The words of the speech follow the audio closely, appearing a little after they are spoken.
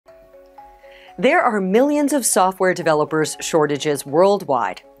There are millions of software developers shortages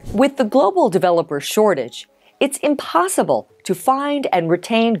worldwide. With the global developer shortage, it's impossible to find and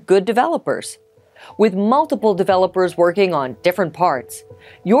retain good developers. With multiple developers working on different parts,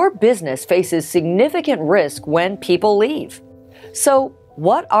 your business faces significant risk when people leave. So,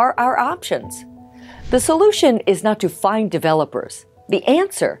 what are our options? The solution is not to find developers. The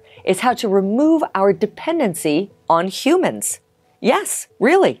answer is how to remove our dependency on humans. Yes,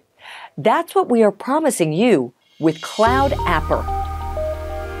 really. That's what we are promising you with CloudApper.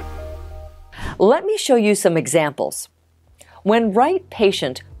 Let me show you some examples. When Right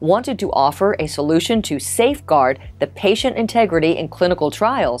Patient wanted to offer a solution to safeguard the patient integrity in clinical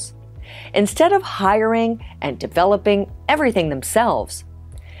trials, instead of hiring and developing everything themselves,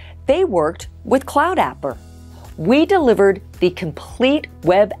 they worked with CloudApper. We delivered the complete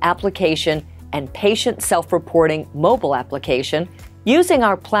web application and patient self-reporting mobile application using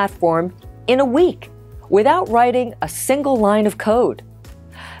our platform in a week without writing a single line of code.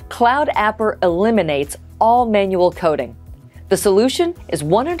 CloudApper eliminates all manual coding. The solution is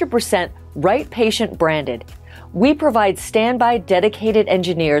 100% Right Patient branded. We provide standby dedicated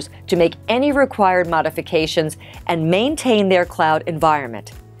engineers to make any required modifications and maintain their cloud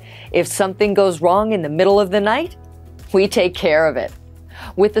environment. If something goes wrong in the middle of the night, we take care of it.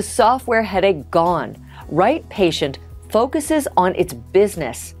 With the software headache gone, Right Patient focuses on its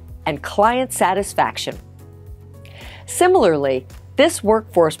business and client satisfaction. Similarly, this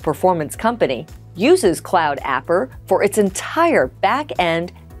workforce performance company uses CloudApper for its entire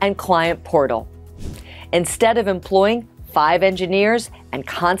back-end and client portal. Instead of employing 5 engineers and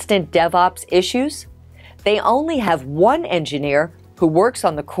constant DevOps issues, they only have 1 engineer who works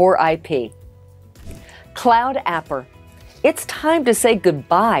on the core IP. CloudApper. It's time to say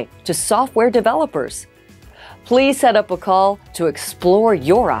goodbye to software developers. Please set up a call to explore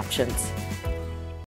your options.